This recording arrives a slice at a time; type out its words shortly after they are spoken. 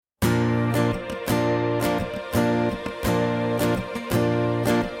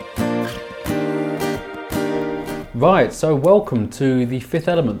Right, so welcome to The Fifth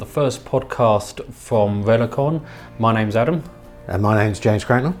Element, the first podcast from Relicon. My name's Adam. And my name's James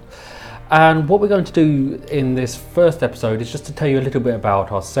Cracknell. And what we're going to do in this first episode is just to tell you a little bit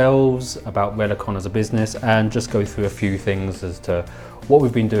about ourselves, about Relicon as a business, and just go through a few things as to what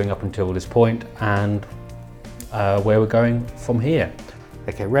we've been doing up until this point and where we're going from here.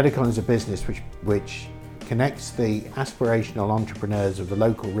 Okay, Relicon is a business which connects the aspirational entrepreneurs of the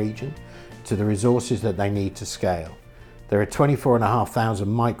local region to the resources that they need to scale. There are 24,500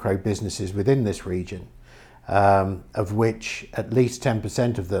 micro businesses within this region, of which at least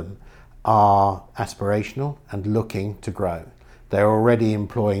 10% of them are aspirational and looking to grow. They're already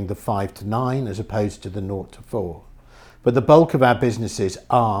employing the 5 to 9 as opposed to the 0 to 4. But the bulk of our businesses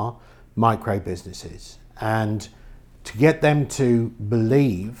are micro businesses, and to get them to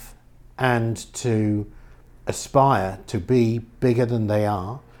believe and to aspire to be bigger than they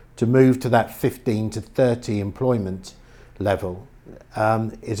are, to move to that 15 to 30 employment level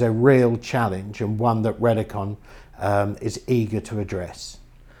is a real challenge, and one that Relicon is eager to address.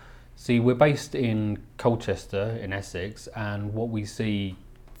 See, we're based in Colchester in Essex, and what we see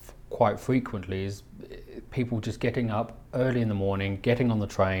quite frequently is people just getting up early in the morning, getting on the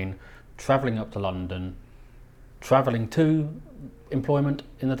train, travelling up to London, travelling to employment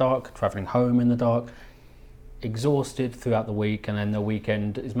in the dark, travelling home in the dark, exhausted throughout the week, and then the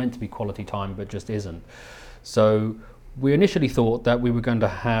weekend is meant to be quality time but just isn't. So we initially thought that we were going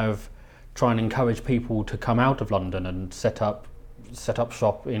to try and encourage people to come out of London and set up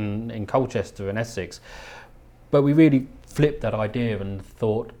shop in Colchester in Essex, but we really flipped that idea and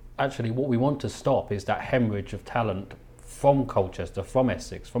thought actually what we want to stop is that hemorrhage of talent from Colchester, from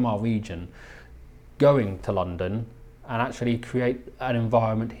Essex, from our region going to London, and actually create an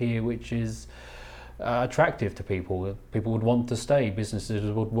environment here which is attractive to people. People would want to stay.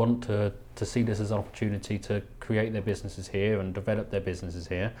 Businesses would want to see this as an opportunity to create their businesses here and develop their businesses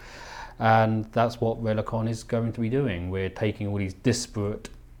here. And that's what Relicon is going to be doing. We're taking all these disparate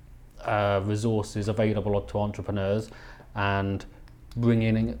resources available to entrepreneurs and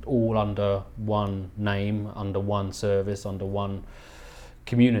bringing it all under one name, under one service, under one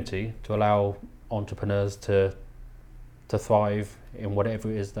community to allow entrepreneurs to thrive in whatever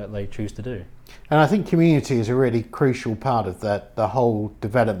it is that they choose to do. And I think community is a really crucial part of the whole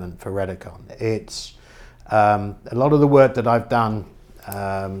development for Relicon. It's a lot of the work that I've done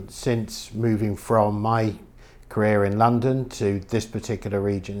since moving from my career in London to this particular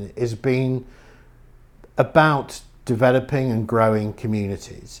region has been about developing and growing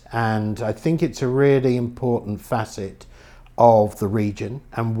communities. And I think it's a really important facet of the region,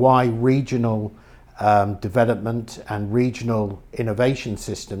 and why regional development and regional innovation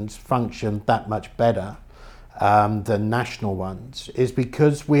systems function that much better than national ones is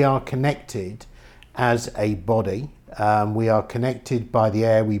because we are connected as a body. We are connected by the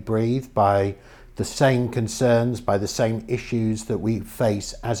air we breathe, by the same concerns, by the same issues that we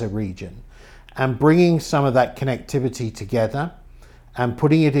face as a region. And bringing some of that connectivity together and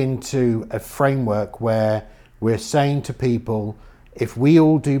putting it into a framework where we're saying to people, if we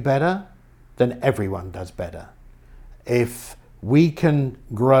all do better, then everyone does better. If we can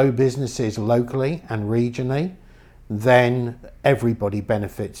grow businesses locally and regionally, then everybody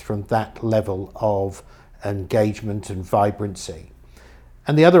benefits from that level of engagement and vibrancy.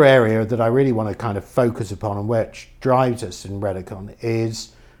 And the other area that I really want to kind of focus upon, and which drives us in Relicon,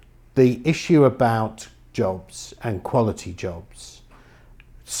 is the issue about jobs and quality jobs.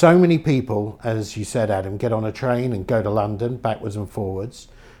 So many people, as you said, Adam, get on a train and go to London backwards and forwards.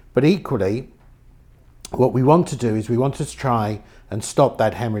 But equally, what we want to do is we want to try and stop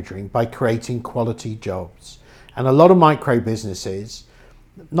that hemorrhaging by creating quality jobs. And a lot of micro businesses,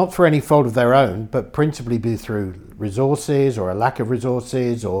 not for any fault of their own, but principally be through resources or a lack of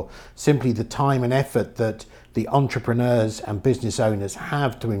resources, or simply the time and effort that the entrepreneurs and business owners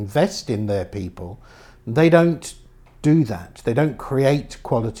have to invest in their people, they don't do that. They don't create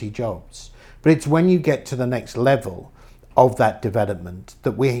quality jobs. But it's when you get to the next level of that development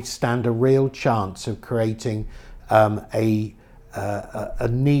that we stand a real chance of creating a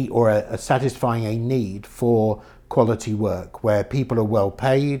need, or satisfying a need for quality work, where people are well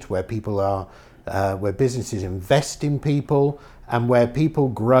paid, where businesses invest in people, and where people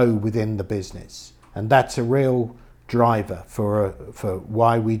grow within the business. And that's a real driver for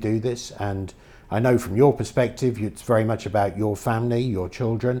why we do this. And I know from your perspective, it's very much about your family, your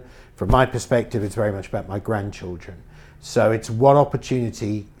children. From my perspective, it's very much about my grandchildren. So it's what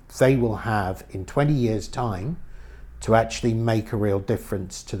opportunity they will have in 20 years' time to actually make a real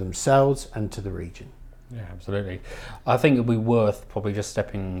difference to themselves and to the region. Yeah, absolutely. I think it'd be worth probably just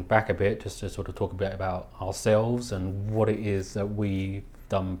stepping back a bit just to sort of talk a bit about ourselves and what it is that we've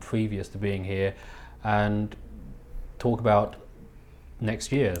done previous to being here, and talk about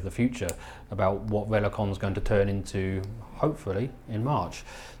next year, the future, about what Relicon is going to turn into, hopefully, in March.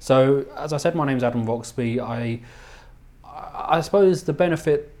 So, as I said, my name's Adam Roxby. I suppose the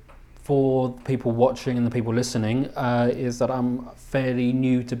benefit for people watching and the people listening is that I'm fairly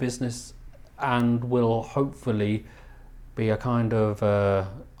new to business and will hopefully be a kind of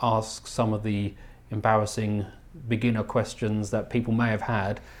ask some of the embarrassing beginner questions that people may have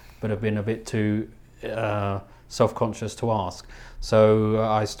had but have been a bit too self-conscious to ask. So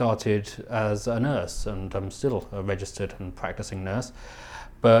I started as a nurse, and I'm still a registered and practicing nurse,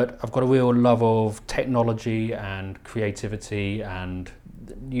 but I've got a real love of technology and creativity and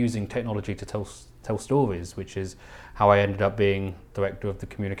using technology to tell stories, which is how I ended up being director of the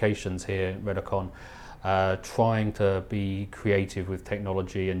communications here at Relicon, trying to be creative with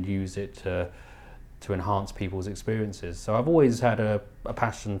technology and use it to enhance people's experiences. So I've always had a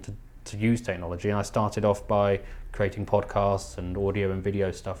passion to use technology, and I started off by creating podcasts and audio and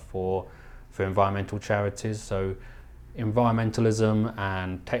video stuff for environmental charities. So environmentalism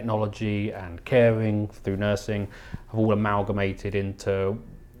and technology and caring through nursing have all amalgamated into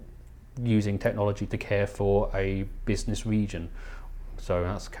using technology to care for a business region. So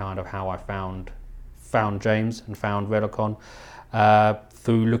that's kind of how I found James and found Relicon,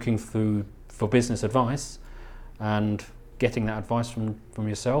 through looking for business advice and getting that advice from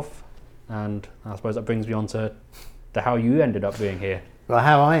yourself. And I suppose that brings me on to how you ended up being here. Well,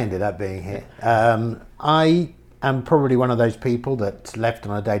 how I ended up being here. I am probably one of those people that left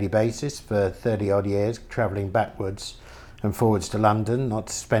on a daily basis for 30 odd years, travelling backwards and forwards to London, not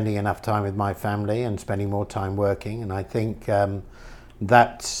spending enough time with my family and spending more time working. And I think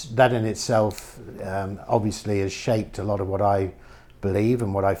that in itself obviously has shaped a lot of what I believe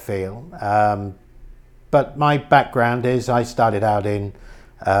and what I feel. But my background is I started out in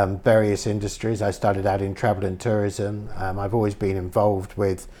various industries. I started out in travel and tourism. I've always been involved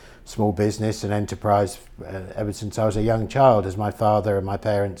with small business and enterprise ever since I was a young child, as my father and my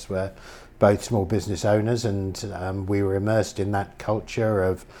parents were both small business owners, and we were immersed in that culture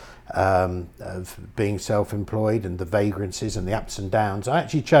of being self-employed and the vagrancies and the ups and downs. I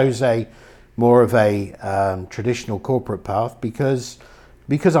actually chose more of a traditional corporate path because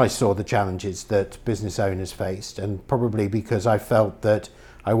I saw the challenges that business owners faced, and probably because I felt that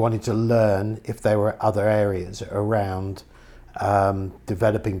I wanted to learn if there were other areas around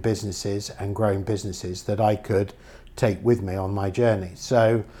developing businesses and growing businesses that I could take with me on my journey.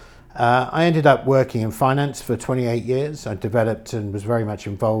 So I ended up working in finance for 28 years. I developed and was very much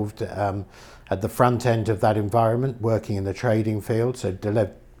involved at the front end of that environment, working in the trading field, so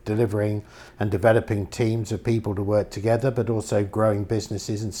delivering and developing teams of people to work together, but also growing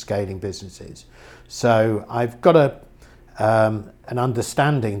businesses and scaling businesses. So I've got an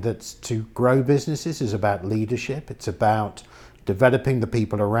understanding that to grow businesses is about leadership. It's about developing the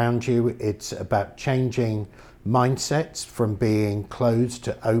people around you. It's about changing mindsets from being closed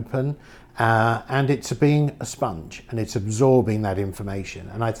to open, and it's being a sponge, and it's absorbing that information.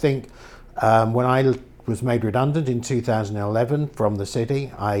 And I think when I was made redundant in 2011 from the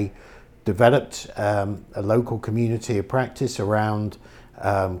city, I developed a local community of practice around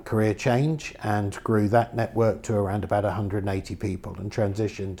career change and grew that network to around about 180 people and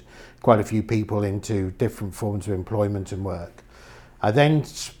transitioned quite a few people into different forms of employment and work. I then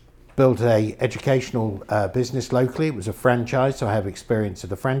built a educational business locally. It was a franchise, so I have experience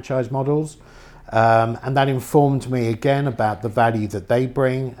of the franchise models, and that informed me again about the value that they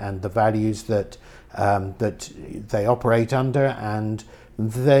bring and the values that they operate under, and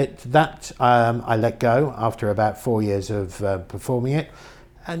that I let go after about 4 years of performing it.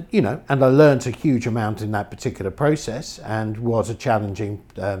 And I learned a huge amount in that particular process, and was a challenging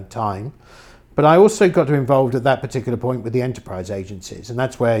time. But I also got involved at that particular point with the enterprise agencies, and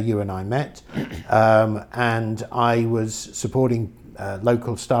that's where you and I met. And I was supporting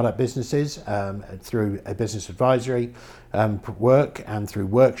local startup businesses through a business advisory work, and through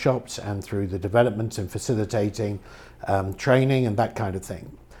workshops, and through the development and facilitating training and that kind of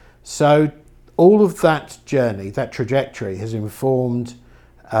thing. So all of that journey, that trajectory, has informed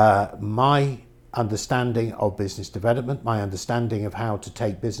my understanding of business development, my understanding of how to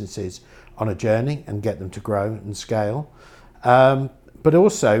take businesses on a journey and get them to grow and scale. But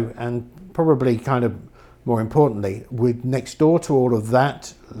also, and probably kind of more importantly, with next door to all of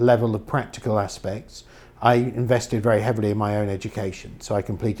that level of practical aspects, I invested very heavily in my own education. So I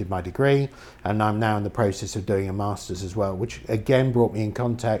completed my degree, and I'm now in the process of doing a master's as well, which again brought me in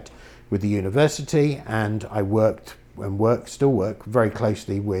contact with the university, and I still work very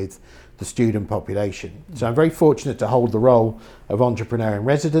closely with the student population. So I'm very fortunate to hold the role of entrepreneur in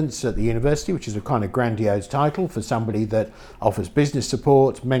residence at the university, which is a kind of grandiose title for somebody that offers business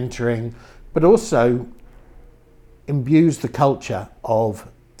support, mentoring, but also imbues the culture of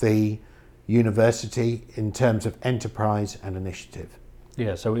the university in terms of enterprise and initiative.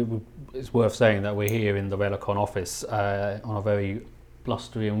 Yeah, so it's worth saying that we're here in the Relicon office on a very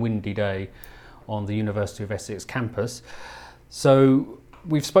blustery and windy day on the University of Essex campus. So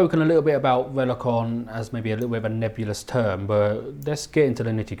we've spoken a little bit about Relicon as maybe a little bit of a nebulous term, but let's get into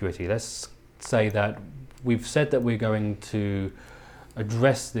the nitty-gritty. Let's say that we've said that we're going to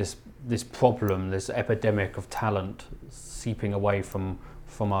address this problem, this epidemic of talent seeping away from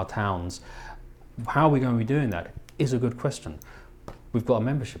our towns. How are we going to be doing that is a good question. We've got a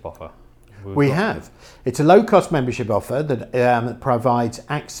membership offer. We have. It's a low-cost membership offer that provides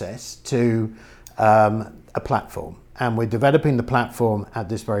access to a platform, and we're developing the platform at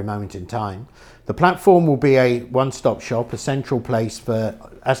this very moment in time. The platform will be a one-stop shop, a central place for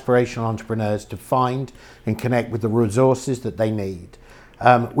aspirational entrepreneurs to find and connect with the resources that they need.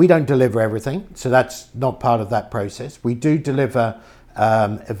 We don't deliver everything, so that's not part of that process. We do deliver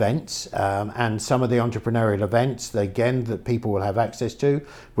events, and some of the entrepreneurial events, that people will have access to,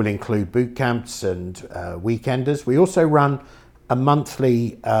 will include boot camps and weekenders. We also run a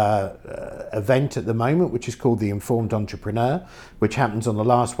monthly event at the moment, which is called the Informed Entrepreneur, which happens on the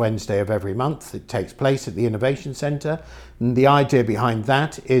last Wednesday of every month. It takes place at the Innovation Centre. And the idea behind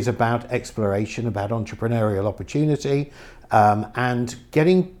that is about exploration, about entrepreneurial opportunity, and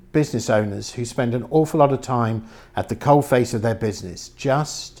getting business owners who spend an awful lot of time at the coalface of their business,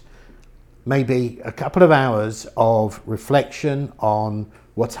 just maybe a couple of hours of reflection on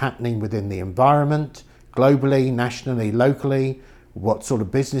what's happening within the environment, globally, nationally, locally, what sort of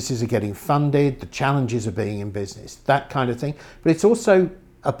businesses are getting funded, the challenges of being in business, that kind of thing. But it's also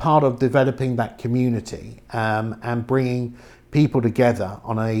a part of developing that community and bringing people together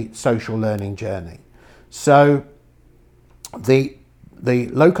on a social learning journey. So the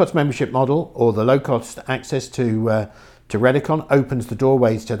low-cost membership model, or the low-cost access to Relicon, opens the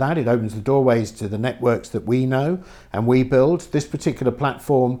doorways to that. It opens the doorways to the networks that we know and we build. This particular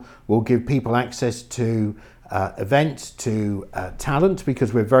platform will give people access to events, to talent,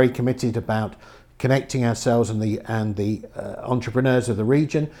 because we're very committed about connecting ourselves and the entrepreneurs of the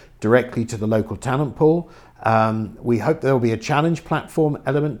region directly to the local talent pool. We hope there will be a challenge platform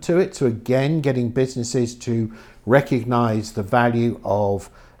element to it. So again, getting businesses to recognise the value of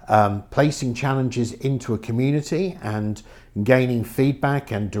placing challenges into a community and gaining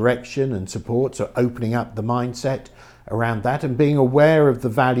feedback and direction and support. So opening up the mindset around that and being aware of the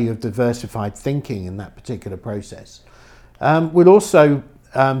value of diversified thinking in that particular process. We'll also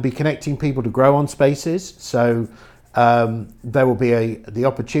be connecting people to grow on spaces. So there will be the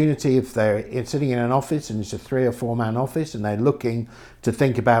opportunity, if they're sitting in an office and it's a 3 or 4 man office and they're looking to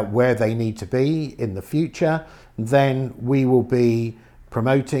think about where they need to be in the future, then we will be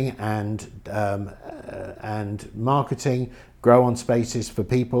promoting and marketing grow on spaces for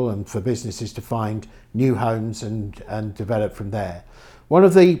people and for businesses to find new homes and develop from there. One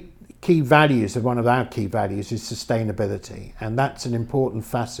of our key values is sustainability, and that's an important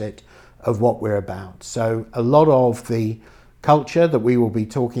facet of what we're about. So a lot of the culture that we will be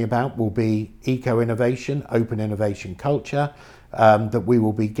talking about will be eco-innovation, open innovation culture, that we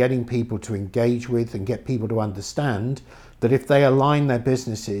will be getting people to engage with and get people to understand that if they align their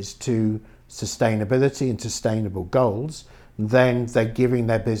businesses to sustainability and sustainable goals, then they're giving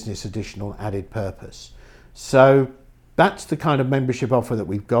their business additional added purpose. So that's the kind of membership offer that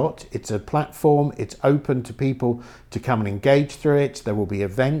we've got. It's a platform, it's open to people to come and engage through it. There will be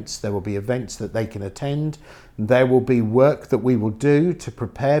events that they can attend. There will be work that we will do to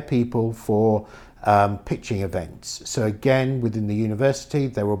prepare people for pitching events. So again, within the university,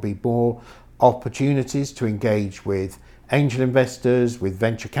 there will be more opportunities to engage with angel investors, with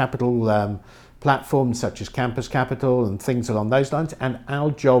venture capital platforms such as Campus Capital and things along those lines. And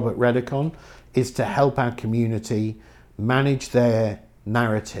our job at Relicon is to help our community manage their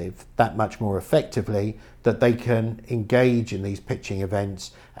narrative that much more effectively, that they can engage in these pitching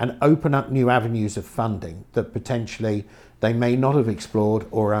events and open up new avenues of funding that potentially they may not have explored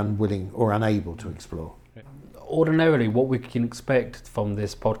or unwilling or unable to explore. Ordinarily, what we can expect from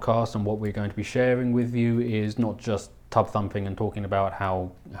this podcast and what we're going to be sharing with you is not just tub thumping and talking about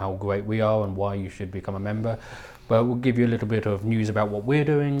how great we are and why you should become a member, but we'll give you a little bit of news about what we're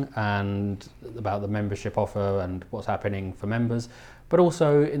doing and about the membership offer and what's happening for members. But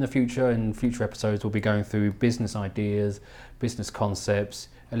also in future episodes, we'll be going through business ideas, business concepts,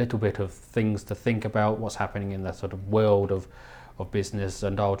 a little bit of things to think about, what's happening in the sort of world of business,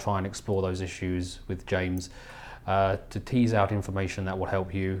 and I'll try and explore those issues with James to tease out information that will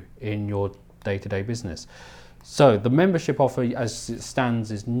help you in your day-to-day business. So the membership offer as it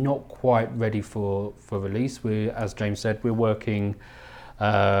stands is not quite ready for release. As James said, we're working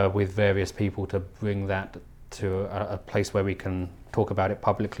with various people to bring that to a place where we can talk about it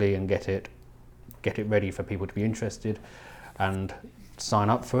publicly and get it ready for people to be interested and sign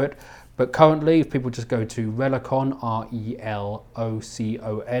up for it. But currently, if people just go to relocon,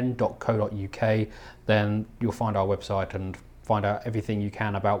 relocon.co.uk, then you'll find our website and find out everything you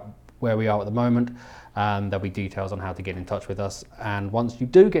can about where we are at the moment. There'll be details on how to get in touch with us. And once you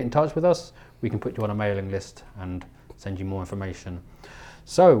do get in touch with us, we can put you on a mailing list and send you more information.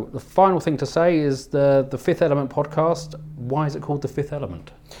 So the final thing to say is the Fifth Element podcast. Why is it called the Fifth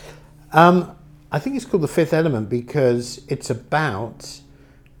Element? I think it's called the Fifth Element because it's about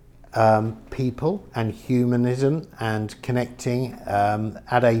people and humanism and connecting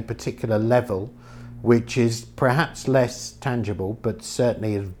at a particular level, which is perhaps less tangible, but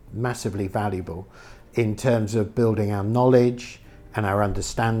certainly is massively valuable in terms of building our knowledge and our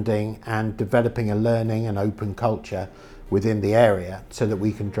understanding and developing a learning and open culture within the area so that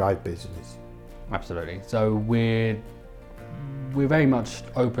we can drive business. Absolutely. So we're very much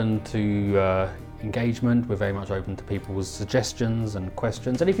open to engagement. We're very much open to people's suggestions and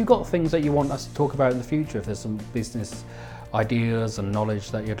questions. And if you've got things that you want us to talk about in the future, if there's some business ideas and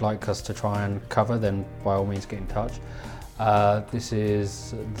knowledge that you'd like us to try and cover, then by all means get in touch. This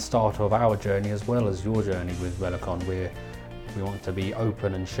is the start of our journey as well as your journey with Relocon. We want to be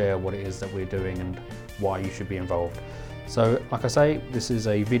open and share what it is that we're doing and why you should be involved. So like I say, this is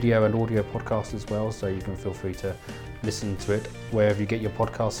a video and audio podcast as well, so you can feel free to listen to it wherever you get your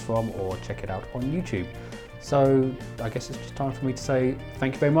podcasts from or check it out on YouTube. So I guess it's just time for me to say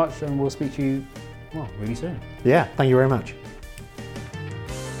thank you very much, and we'll speak to you really soon. Yeah, thank you very much.